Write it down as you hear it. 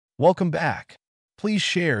Welcome back. Please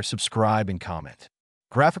share, subscribe, and comment.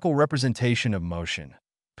 Graphical representation of motion,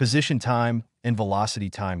 position time, and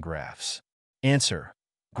velocity time graphs. Answer.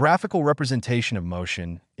 Graphical representation of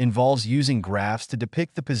motion involves using graphs to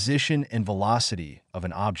depict the position and velocity of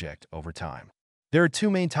an object over time. There are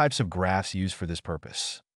two main types of graphs used for this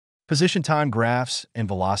purpose: position time graphs and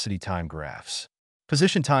velocity time graphs.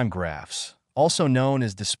 Position time graphs, also known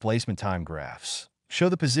as displacement time graphs, show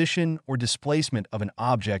the position or displacement of an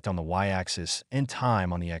object on the y-axis and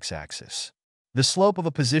time on the x-axis. The slope of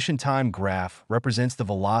a position time graph represents the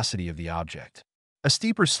velocity of the object. A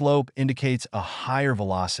steeper slope indicates a higher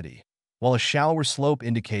velocity, while a shallower slope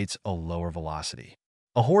indicates a lower velocity.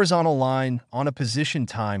 A horizontal line on a position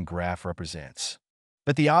time graph represents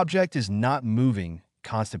that the object is not moving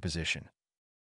constant position.